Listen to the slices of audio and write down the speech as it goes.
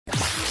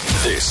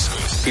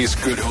This is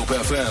Good Hope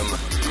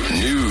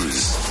FM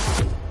News.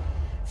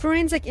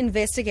 Forensic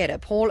investigator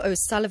Paul O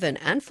Sullivan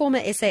and former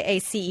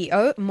SAA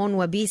CEO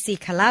Monwabisi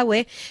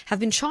Kalawe have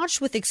been charged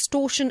with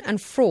extortion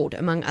and fraud,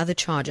 among other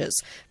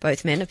charges.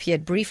 Both men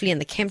appeared briefly in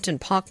the Kempton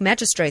Park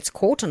Magistrates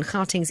Court on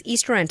Gauteng's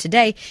East Rand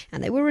today,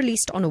 and they were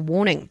released on a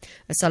warning.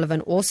 O'Sullivan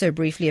also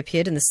briefly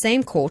appeared in the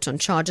same court on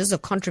charges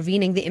of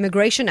contravening the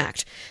Immigration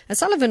Act.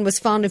 O'Sullivan was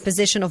found in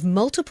possession of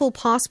multiple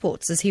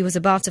passports as he was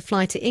about to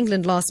fly to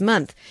England last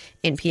month.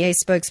 NPA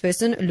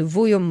spokesperson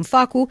Luvuyo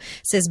Mfaku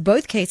says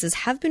both cases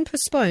have been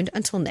postponed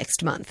until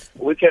next month.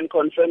 We can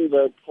confirm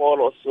that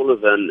Paul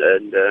O'Sullivan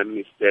and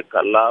Mr.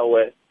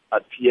 Kalawe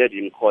appeared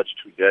in court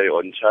today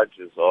on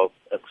charges of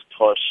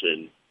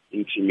extortion,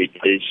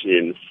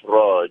 intimidation,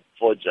 fraud,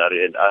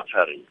 forgery and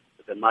uttering.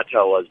 The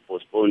matter was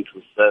postponed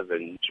to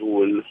 7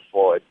 June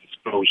for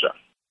disclosure.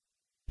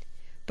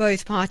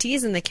 Both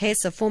parties in the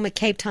case of former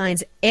Cape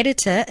Times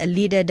editor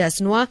Alida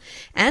Dasnois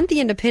and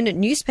the independent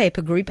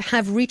newspaper group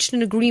have reached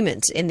an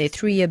agreement in their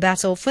 3-year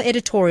battle for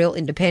editorial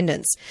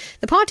independence.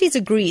 The parties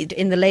agreed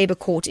in the Labour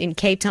Court in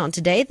Cape Town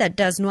today that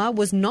Dasnois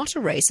was not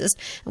a racist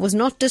and was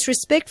not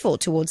disrespectful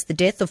towards the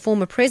death of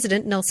former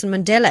President Nelson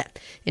Mandela.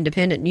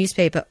 Independent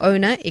newspaper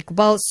owner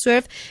Iqbal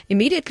Surf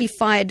immediately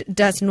fired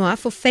Dasnois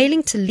for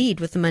failing to lead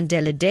with the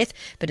Mandela death,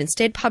 but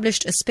instead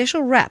published a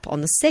special wrap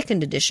on the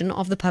second edition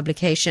of the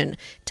publication.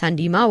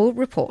 Tandi Mau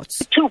reports.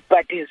 The two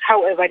parties,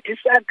 however,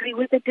 disagree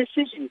with the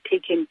decision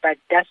taken by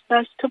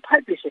Dasnois to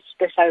publish a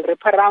special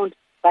wraparound,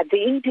 but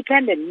the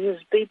independent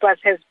newspapers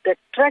has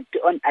backtracked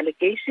on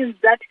allegations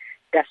that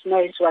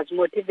Dasnois was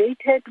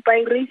motivated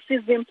by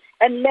racism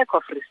and lack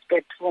of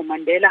respect for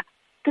Mandela.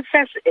 The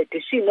first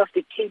edition of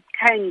the Cape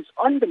Times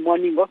on the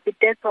morning of the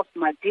death of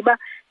Madiba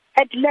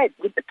had led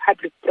with the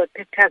public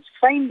protectors'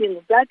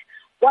 findings that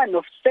one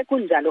of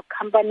Secundalo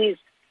companies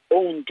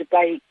owned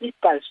by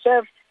Iqbal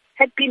Surf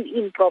had been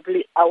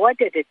improperly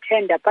awarded a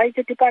tender by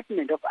the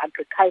Department of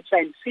Agriculture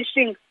and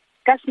Fishing.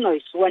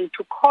 Dasnois went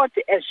to court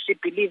as she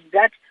believed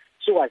that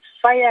she was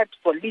fired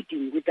for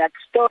leading with that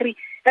story,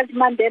 as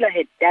Mandela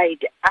had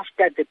died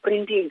after the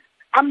printing.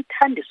 I'm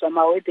Thandi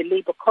Somawe, the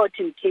Labour Court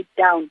in Cape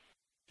Town.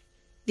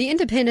 The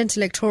Independent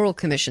Electoral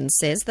Commission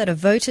says that a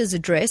voter's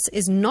address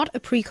is not a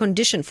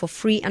precondition for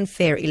free and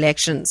fair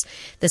elections.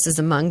 This is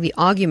among the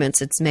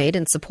arguments it's made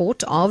in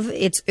support of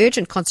its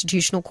urgent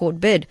constitutional court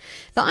bid.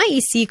 The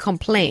IEC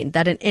complained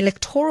that an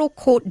electoral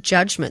court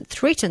judgment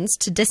threatens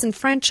to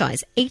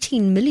disenfranchise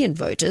 18 million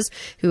voters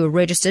who were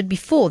registered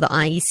before the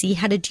IEC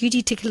had a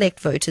duty to collect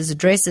voters'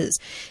 addresses.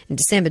 In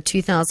December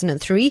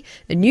 2003,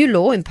 a new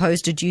law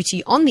imposed a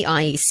duty on the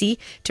IEC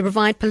to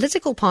provide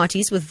political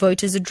parties with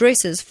voters'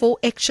 addresses for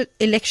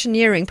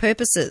electioneering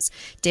purposes.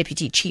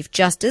 Deputy Chief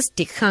Justice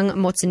Dikgang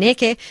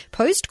Motseneke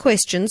posed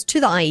questions to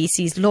the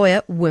IEC's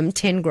lawyer, Wim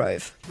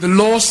Tengrove. The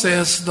law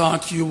says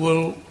that you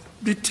will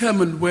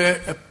determine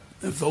where a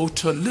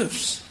voter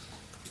lives.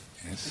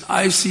 Yes.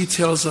 IEC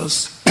tells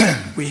us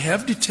we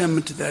have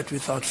determined that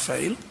without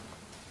fail,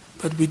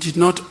 but we did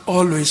not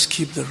always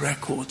keep the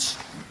records.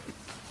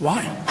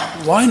 Why?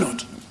 Why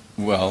not?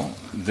 Well,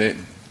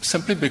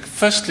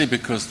 firstly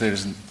because there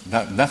is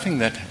nothing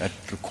that had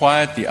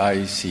required the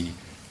IEC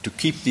to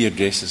keep the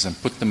addresses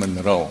and put them in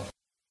the roll.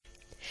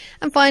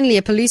 And finally,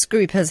 a police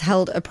group has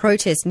held a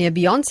protest near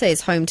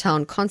Beyonce's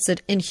hometown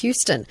concert in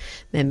Houston.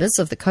 Members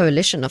of the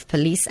coalition of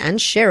police and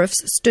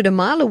sheriffs stood a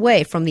mile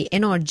away from the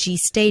NRG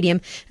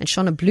stadium and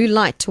shone a blue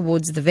light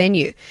towards the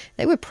venue.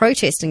 They were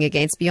protesting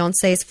against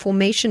Beyonce's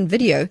Formation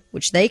video,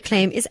 which they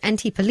claim is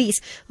anti-police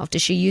after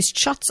she used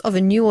shots of a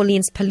New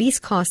Orleans police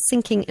car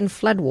sinking in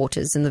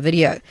floodwaters in the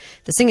video.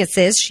 The singer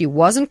says she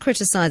wasn't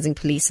criticizing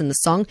police in the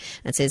song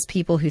and says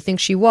people who think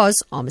she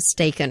was are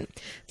mistaken.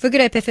 For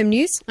Good Hope FM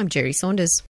News, I'm Jerry Saunders.